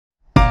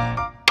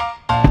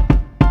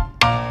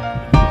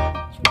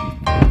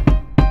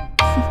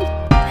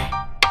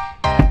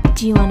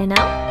Do you want to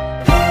know?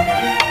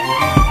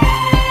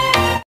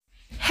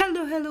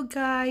 Hello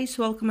guys!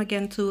 Welcome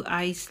again to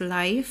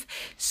Ayeslife.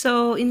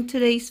 So in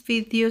today's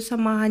video,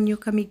 samahan nyo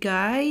kami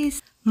guys.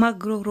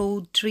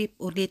 Magro-road trip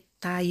ulit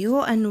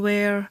tayo and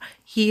we're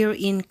here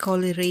in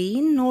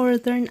Coleraine,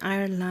 Northern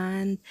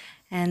Ireland.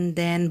 And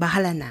then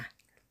bahala na.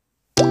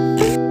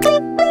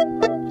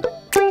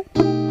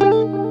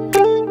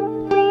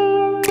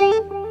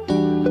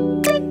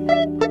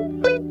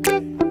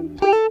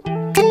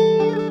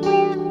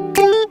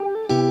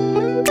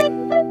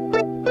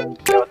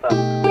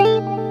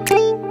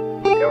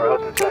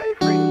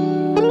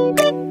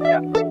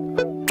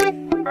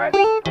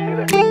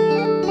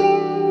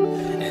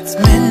 It's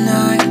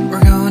midnight,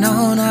 we're going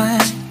all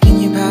night. Can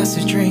you pass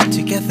a drink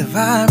to get the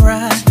vibe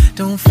right?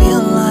 Don't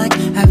feel like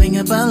having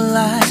a Bud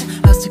Light.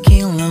 How's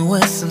tequila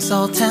with some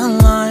salt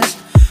and lime?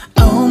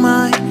 Oh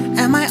my,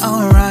 am I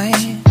alright?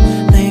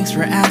 Thanks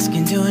for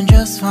asking, doing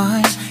just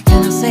fine.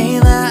 Can I say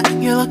that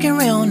you're looking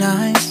real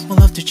nice? We'll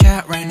love to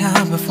chat right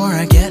now before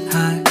I get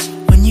high.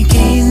 When you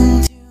gaze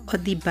into O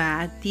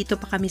diba, dito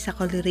pa kami sa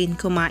Coleraine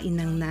kumain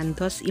ng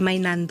Nandos.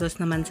 May Nandos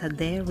naman sa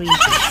Derry.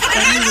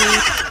 Anyway,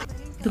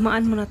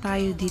 dumaan muna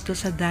tayo dito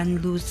sa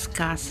Danluz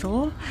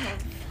Castle.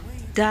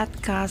 That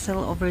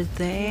castle over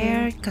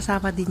there,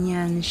 kasama din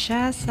yan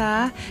siya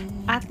sa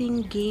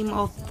ating Game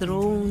of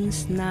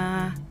Thrones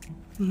na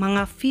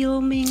mga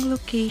filming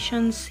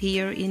locations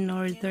here in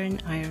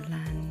Northern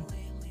Ireland.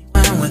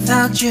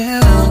 Without you,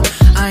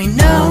 I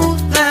know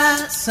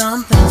that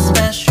something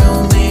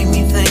special made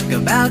me think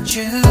about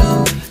you,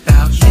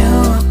 about you,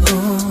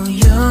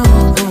 you,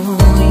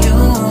 you,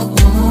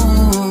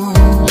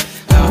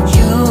 about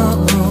you,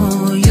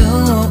 you,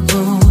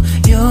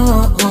 you.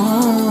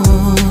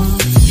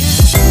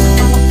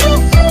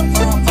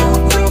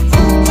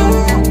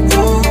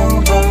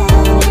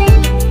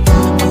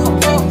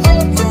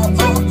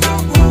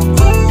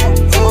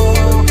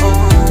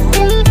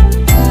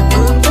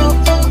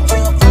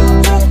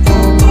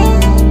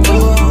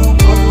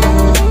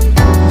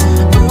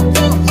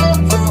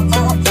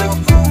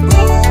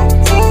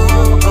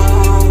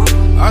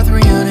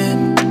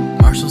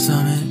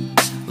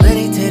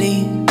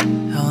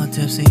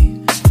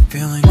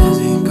 Feeling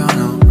dizzy,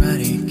 gone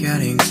already,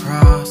 getting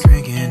cross,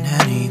 drinking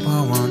Henny,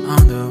 pour one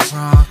on the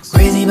rocks.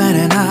 Crazy but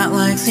not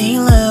like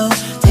CeeLo.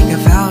 Take a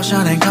foul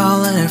shot and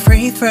call it a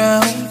free throw.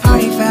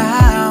 Party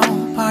foul,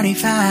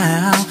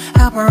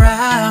 help her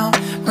out,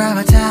 grab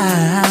a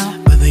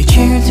towel. But they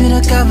cheered to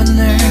the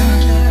governor,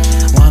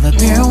 while the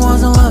beer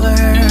was a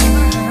lover.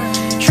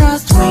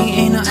 Trust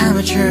me, ain't no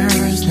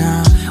amateurs,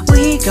 nah,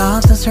 we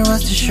got this, so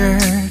rest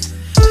assured.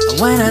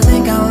 When I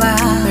think out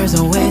loud, there's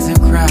always a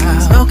crowd.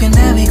 Smoking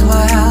heavy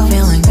cloud,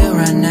 feeling good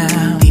right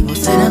now. People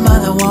sitting by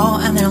the wall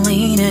and they're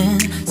leaning.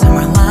 Some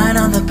are lying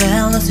on the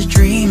bed, lucid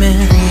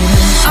dreaming.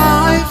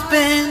 I've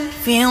been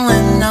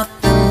feeling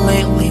nothing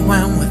lately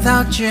when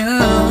without you.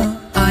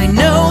 I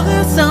know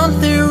that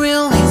something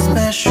really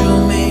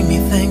special made me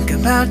think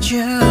about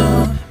you,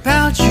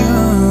 about you,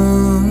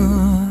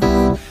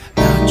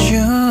 about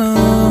you.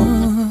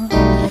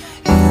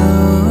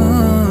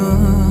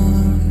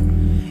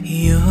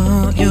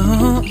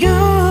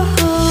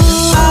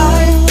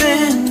 I've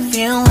been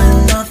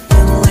feeling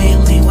nothing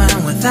lately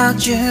when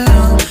without you.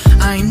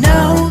 I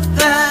know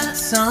that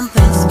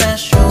something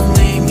special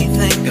made me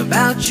think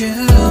about you,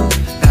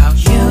 about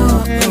you,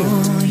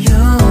 you.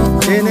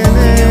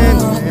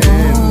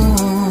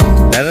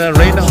 That's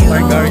right off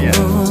my car yan.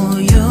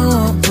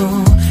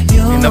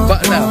 Inaba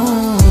na.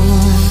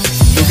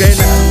 Lugay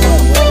na ako.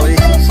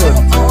 Wala susun.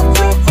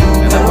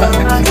 Inaba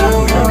na.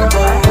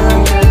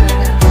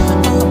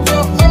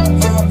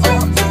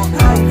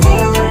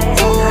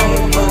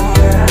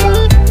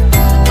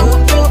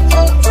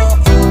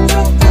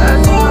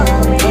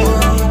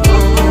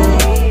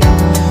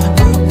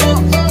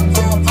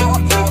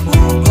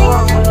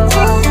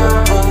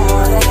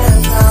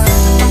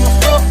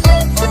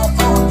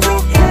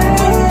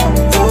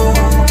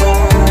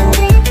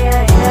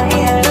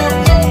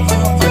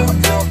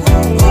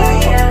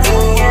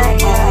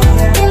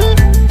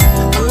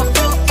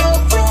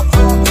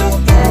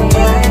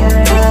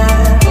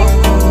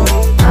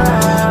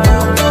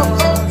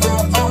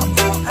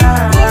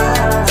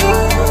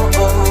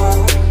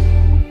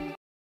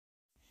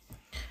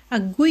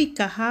 Agoy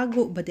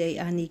kahago ba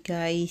day ani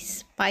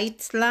guys?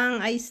 Fights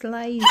lang,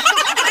 Ayeslife.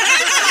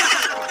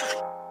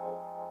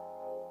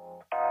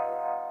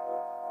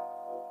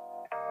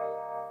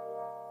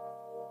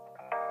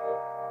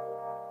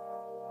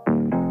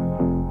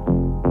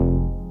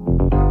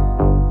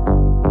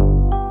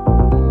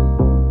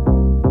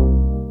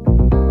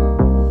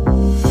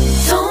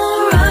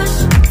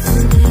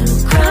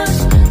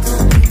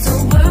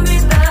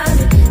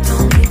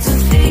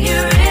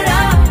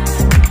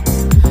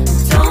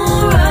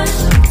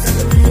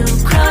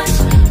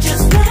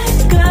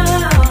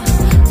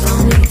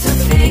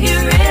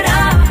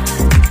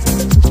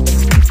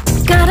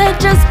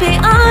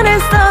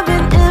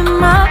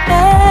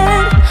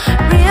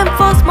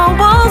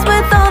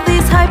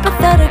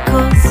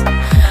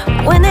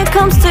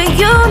 comes to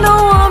you,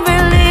 no one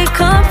really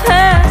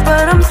compares. But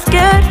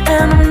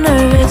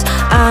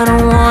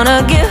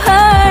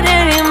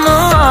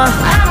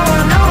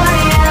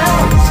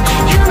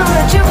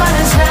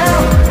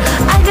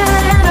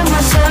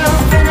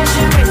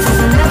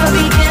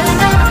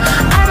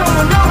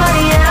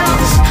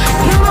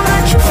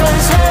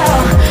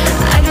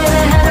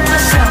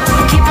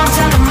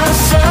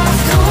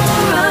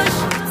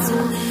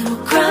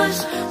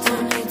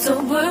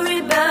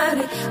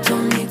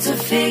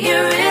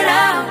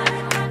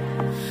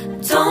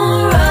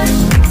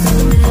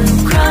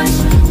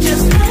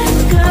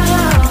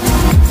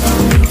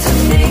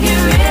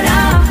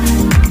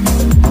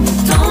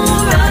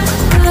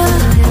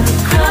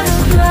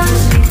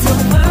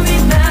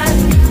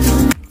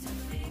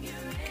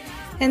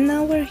And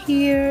now we're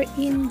here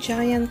in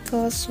Giant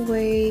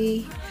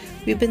Causeway.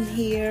 We've been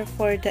here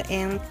for the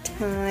nth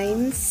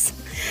times.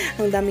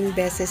 Ang daming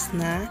beses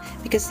na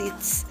because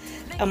it's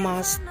a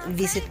must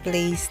visit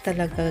place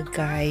talaga,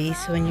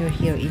 guys, when you're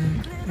here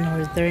in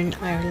Northern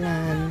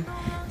Ireland.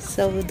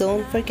 So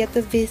don't forget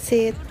to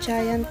visit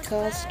Giant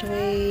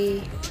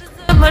Causeway.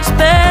 Much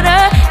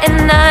better,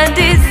 and I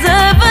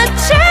deserve a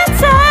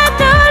chance at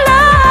the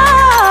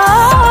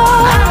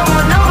love. I don't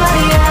want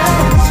nobody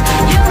else.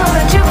 You know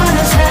that you want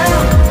as hell.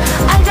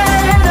 I got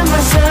ahead of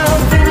myself,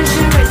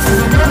 finishing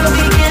races will never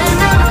begin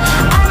now.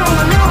 I don't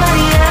want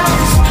nobody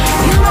else.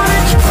 You know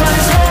that you fun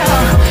as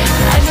hell.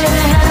 I get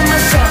ahead of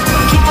myself,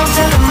 keep on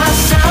telling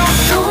myself,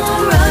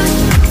 don't rush,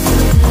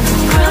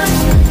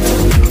 rush,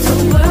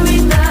 don't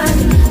worry about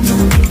it,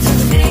 don't need to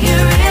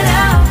figure it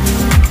out.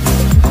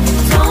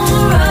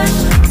 Don't rush.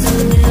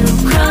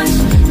 Crush,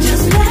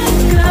 just let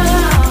go.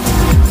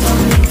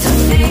 Don't need to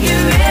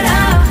figure it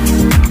out.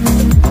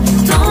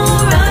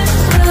 Don't rush,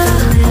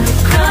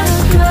 crush,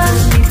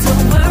 crush. Need to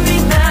worry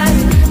about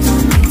it.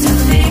 Don't need to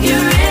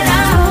figure it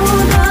out.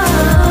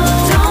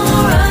 Don't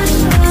rush,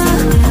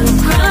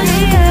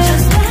 crush,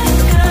 just let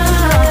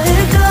go.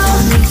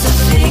 Don't need to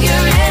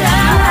figure it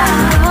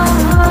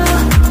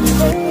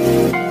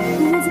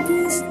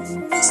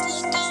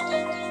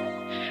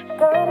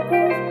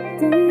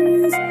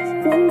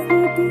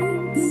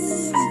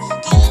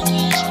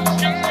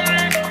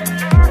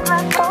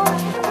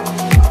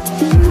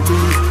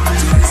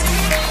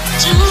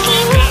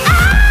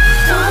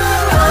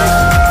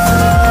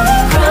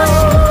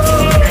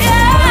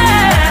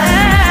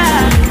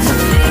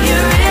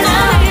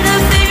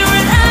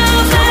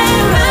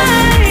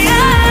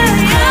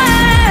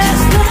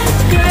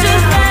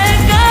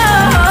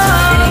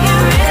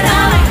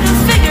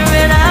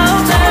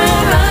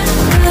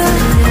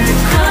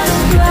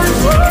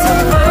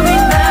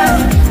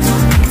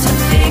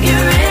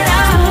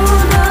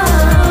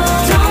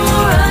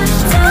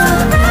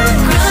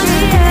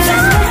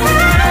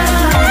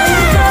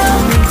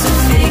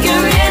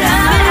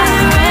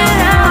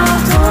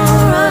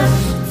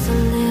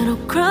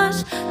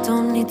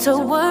to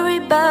worry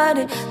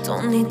about it,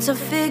 don't need to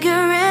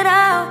figure it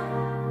out.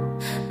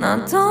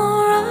 Now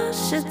don't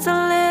rush, it's a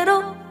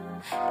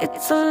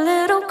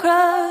little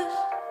crush.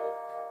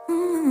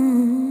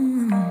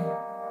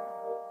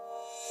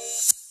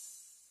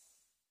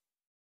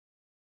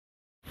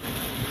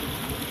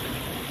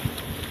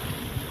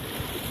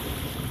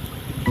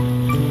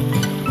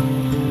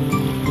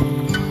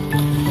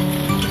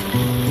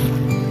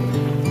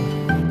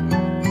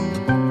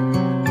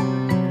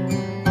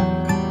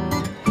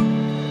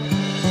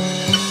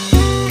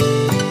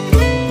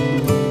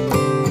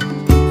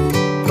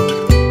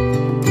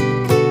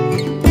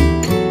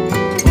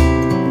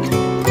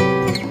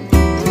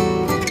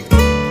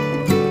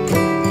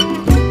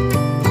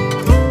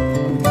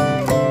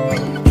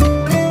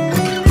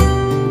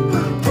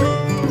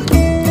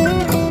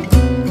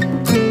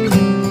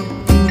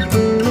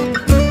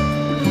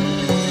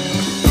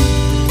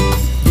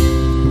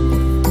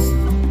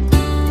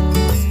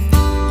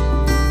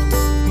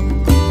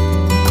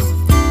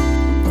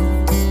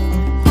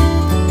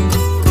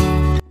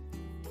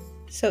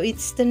 So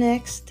it's the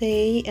next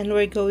day and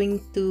we're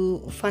going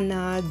to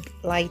Fanag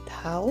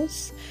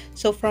Lighthouse.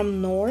 So from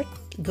north,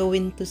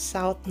 going to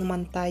south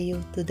naman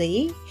tayo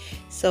today.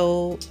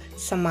 So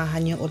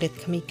samahan nyo ulit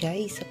kami,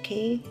 guys,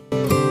 okay?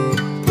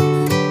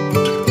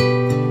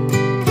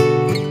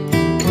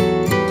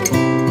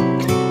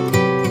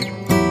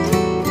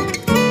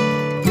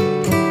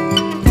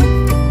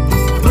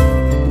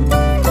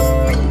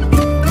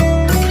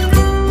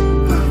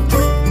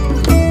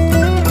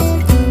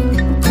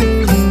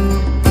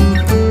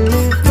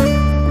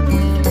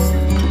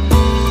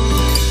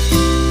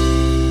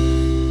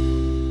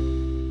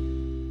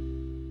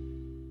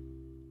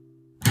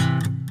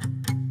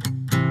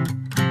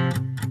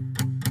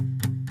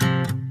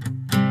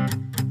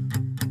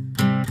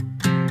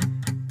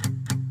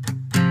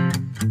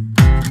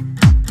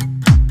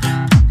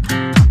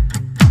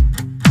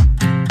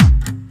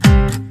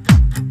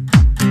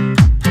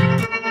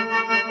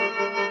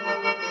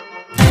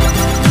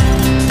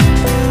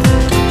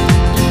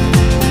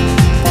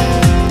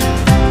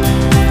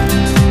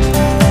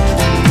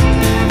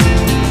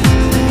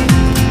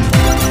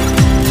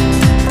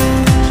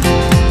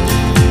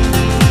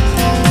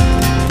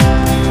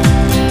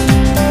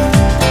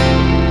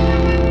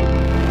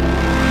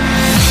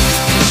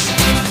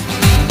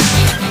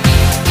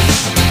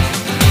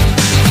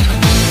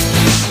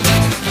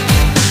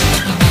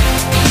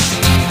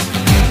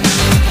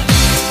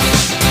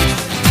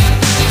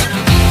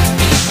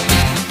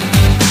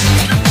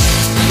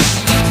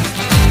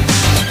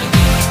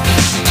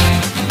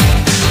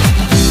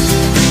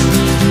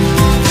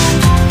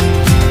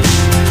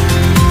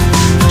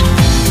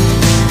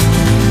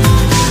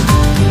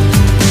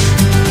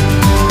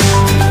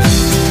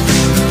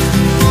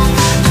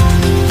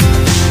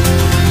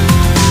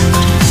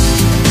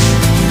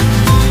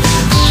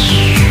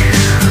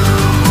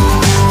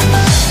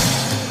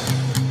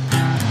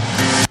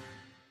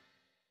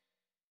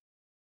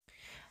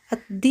 At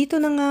dito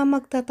na nga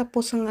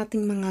magtatapos ang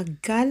ating mga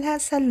gala.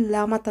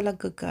 Salamat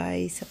talaga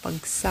guys sa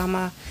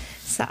pagsama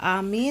sa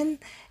amin.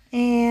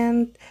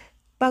 And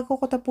bago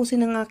ko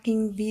tapusin ang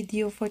aking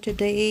video for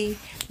today,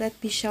 let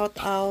me shout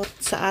out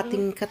sa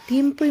ating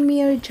ka-team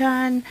premiere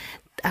dyan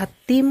at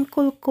Team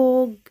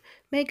Kulkog.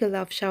 Mega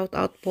love shout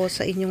out po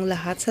sa inyong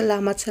lahat.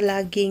 Salamat sa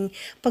laging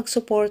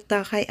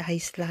pagsuporta kay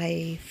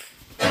Ayeslife.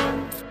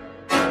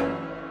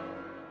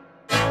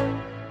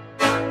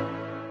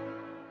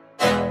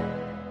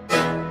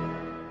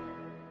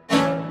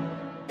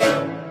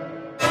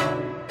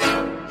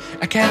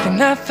 I can't think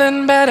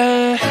nothing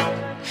better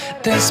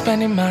than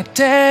spending my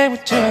day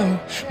with you.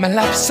 My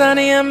life is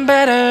sunny and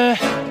better,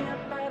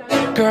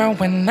 girl,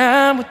 when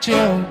I'm with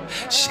you.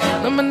 She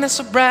illuminates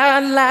so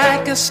bright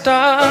like a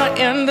star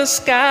in the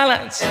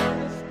skylines.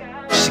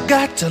 She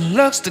got the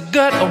looks, the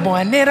good, oh boy,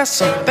 I need her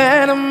so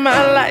bad in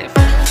my life.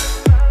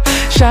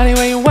 Shawty,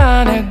 where you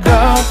wanna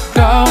go,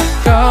 go,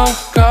 go,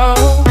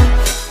 go?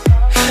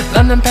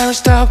 London, Paris,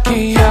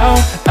 Tokyo,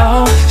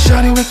 oh,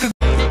 shawty, we could